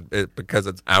because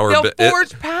it's our They'll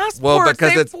forge passports. Well,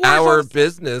 because They it's forge our us.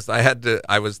 business,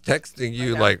 I was texting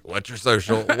you like, what's your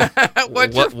social?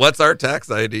 What's our tax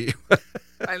ID?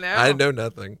 I know. I know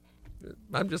nothing.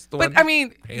 I'm just the But one I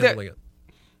mean, handling it.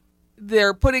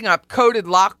 they're putting up coded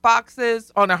lock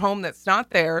boxes on a home that's not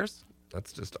theirs.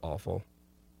 That's just awful.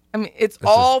 I mean, it's That's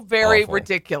all just very awful.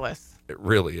 ridiculous. It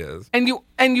really is. And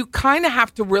you kind of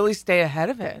have to really stay ahead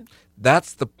of it.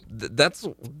 That's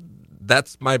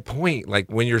my point. Like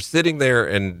when you're sitting there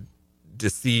and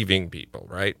deceiving people,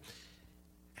 right?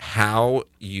 How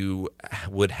you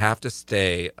would have to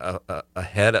stay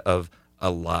ahead of a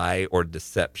lie or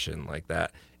deception like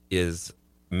that is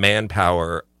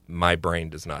manpower my brain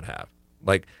does not have.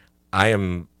 Like I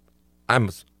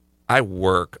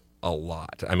work a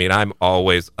lot. I mean, I'm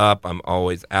always up, I'm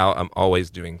always out, I'm always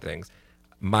doing things.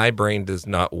 My brain does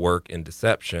not work in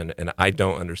deception, and I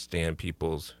don't understand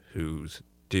people's who's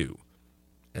do.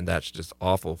 And that's just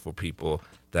awful for people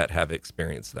that have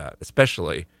experienced that,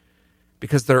 especially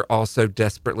because they're also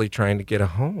desperately trying to get a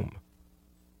home,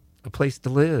 a place to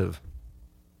live,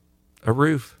 a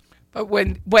roof. But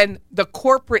when the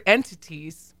corporate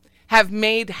entities have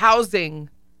made housing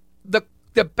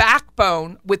the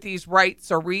backbone with these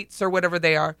rights or REITs or whatever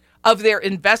they are of their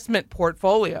investment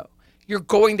portfolio, you're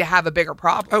going to have a bigger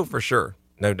problem. Oh, for sure.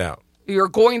 No doubt. You're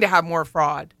going to have more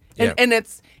fraud. Yeah. And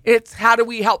it's how do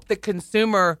we help the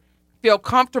consumer feel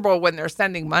comfortable when they're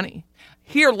sending money?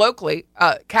 Here locally,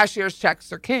 cashier's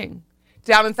checks are king.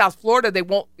 Down in South Florida, they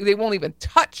won't even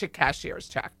touch a cashier's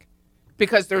check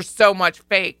because there's so much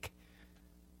fake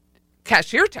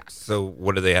cashier checks. So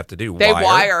what do they have to do? They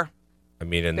wire. I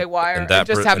mean, they wire and that and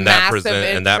just have massive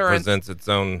and that insurance. presents its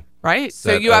own Right.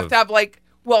 So you have to have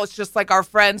it's just like our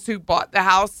friends who bought the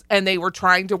house and they were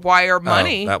trying to wire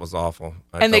money. Oh, that was awful.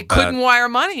 And they couldn't wire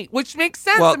money, which makes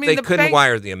sense. Well, I mean, they the couldn't bank,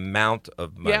 wire the amount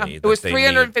of money. Yeah, that it was they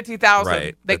 $350,000.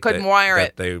 Right, They couldn't wire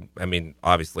it. They,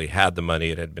 obviously had the money.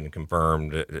 It had been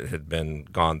confirmed. It had been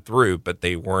gone through, but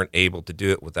they weren't able to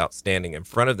do it without standing in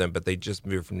front of them. But they just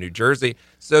moved from New Jersey,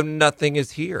 so nothing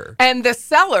is here. And the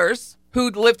sellers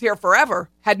who'd lived here forever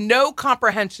had no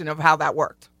comprehension of how that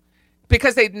worked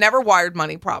because they'd never wired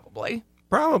money probably.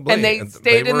 Probably. And they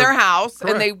stayed in their house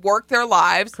correct. and they worked their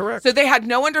lives. Correct. So they had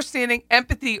no understanding,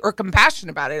 empathy, or compassion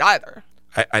about it either.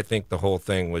 I think the whole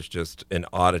thing was just an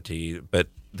oddity, but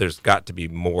there's got to be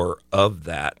more of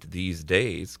that these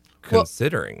days,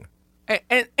 considering.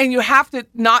 And you have to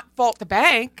not fault the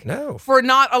bank for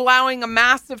not allowing a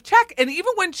massive check. And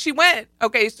even when she went,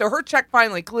 so her check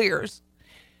finally clears.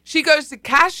 She goes to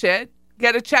cash it,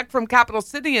 get a check from Capital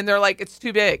City, and they're like, it's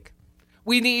too big.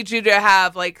 We need you to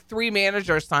have 3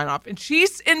 managers sign off. And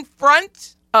she's in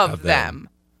front of them.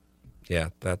 Yeah,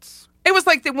 it was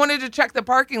like they wanted to check the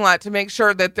parking lot to make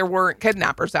sure that there weren't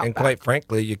kidnappers out there. And quite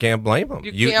frankly, you can't blame them.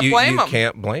 You can't blame them. You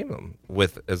can't blame them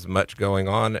with as much going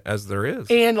on as there is.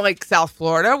 And South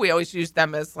Florida, we always use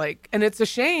them as and it's a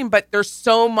shame, but there's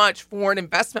so much foreign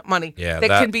investment money that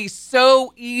can be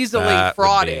so easily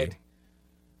frauded.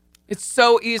 It's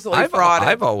so easily frauded.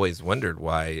 I've always wondered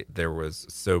why there was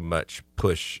so much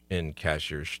push in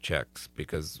cashier's checks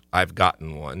because I've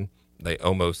gotten one. They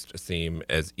almost seem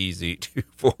as easy to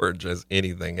forge as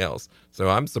anything else. So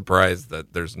I'm surprised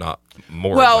that there's not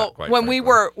more of that, quite when frankly. we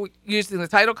were using the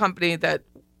title company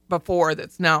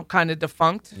that's now kind of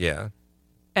defunct. Yeah.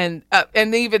 And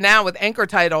even now with Anchor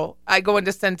Title, I go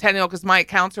into Centennial because my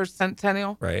accounts are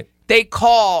Centennial. Right. They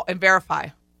call and verify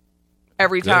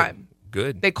every time.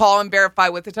 Good. They call and verify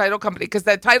with the title company because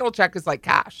that title check is like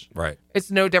cash. Right. It's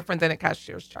no different than a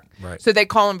cashier's check. Right. So they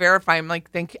call and verify. I'm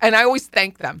like, thank you. And I always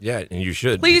thank them. Yeah, and you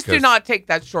should. Please do not take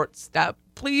that short step.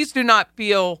 Please do not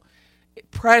feel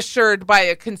pressured by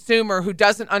a consumer who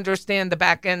doesn't understand the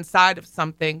back end side of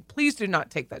something. Please do not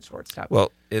take that short step.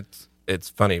 Well, it's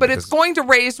funny. But it's going to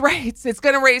raise rates. It's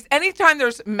going to raise, anytime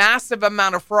there's massive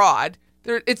amount of fraud,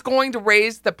 it's going to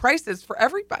raise the prices for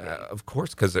everybody. Of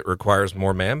course, because it requires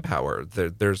more manpower.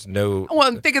 There's no...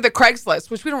 Well, think of the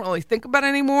Craigslist, which we don't really think about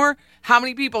anymore. How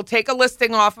many people take a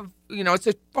listing off of, it's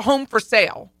a home for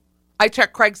sale. I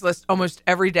check Craigslist almost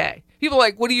every day. People are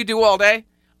like, what do you do all day?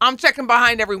 I'm checking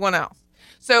behind everyone else.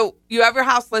 So you have your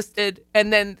house listed,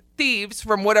 and then thieves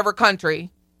from whatever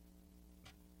country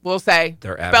will say,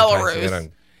 they're advertising it Belarus.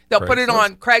 on They'll put it Craigslist.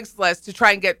 on Craigslist to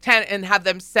try and get tenant and have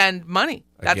them send money.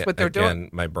 That's what they're doing.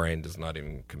 My brain does not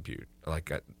even compute.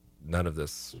 None of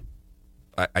this.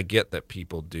 I get that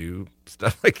people do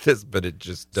stuff like this, but it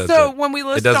just doesn't. So when we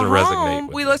list it doesn't a resonate home,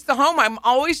 with we me. list a home. I'm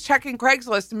always checking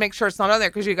Craigslist to make sure it's not on there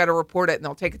because you got to report it and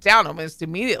they'll take it down almost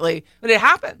immediately. But it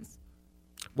happens.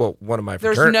 Well, one of my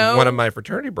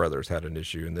fraternity brothers had an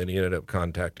issue, and then he ended up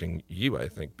contacting you, I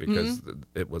think, because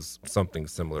it was something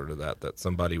similar to that. That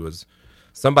somebody was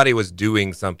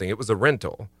doing something. It was a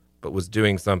rental, but was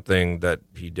doing something that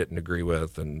he didn't agree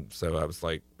with, and so I was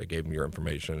like, I gave him your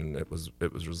information, and it was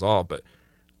resolved. But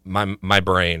my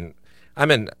brain,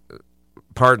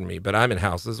 pardon me, but I'm in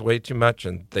houses way too much,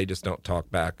 and they just don't talk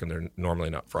back, and they're normally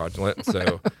not fraudulent,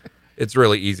 so. It's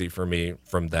really easy for me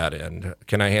from that end.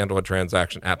 Can I handle a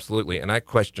transaction? Absolutely. And I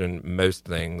question most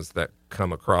things that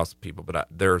come across people, but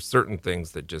there are certain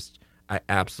things that I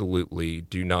absolutely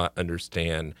do not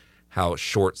understand how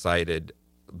short-sighted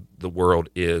the world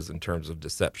is in terms of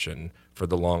deception for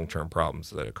the long-term problems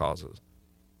that it causes.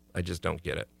 I just don't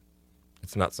get it.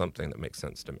 It's not something that makes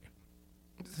sense to me.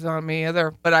 It's not me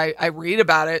either, but I read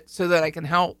about it so that I can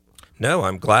help. No,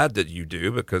 I'm glad that you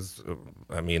do because,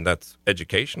 that's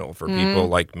educational for people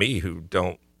like me who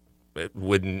it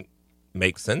wouldn't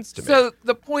make sense to me. So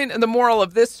the point and the moral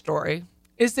of this story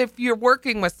is if you're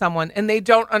working with someone and they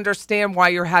don't understand why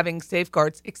you're having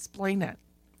safeguards, explain it.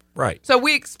 Right. So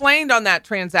we explained on that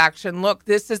transaction, look,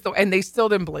 this is and they still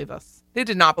didn't believe us. They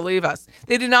did not believe us.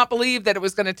 They did not believe that it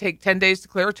was going to take 10 days to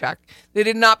clear a check. They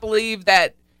did not believe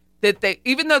that they,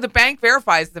 even though the bank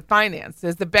verifies the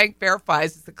finances, the bank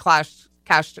verifies the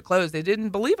cash to close, they didn't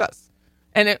believe us.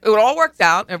 And it all worked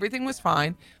out. Everything was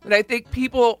fine. But I think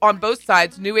people on both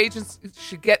sides, new agents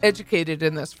should get educated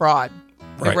in this fraud.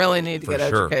 They Right. really need to For get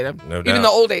sure. educated. No Even doubt. the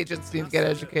old agents need to get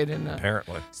educated in that.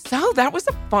 Apparently. So that was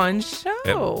a fun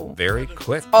show. And very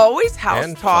quick. Always house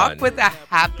and talk fun. with a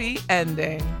happy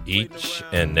ending. Each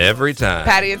and every time.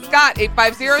 Patty and Scott,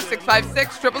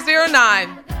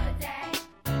 850-656-0009.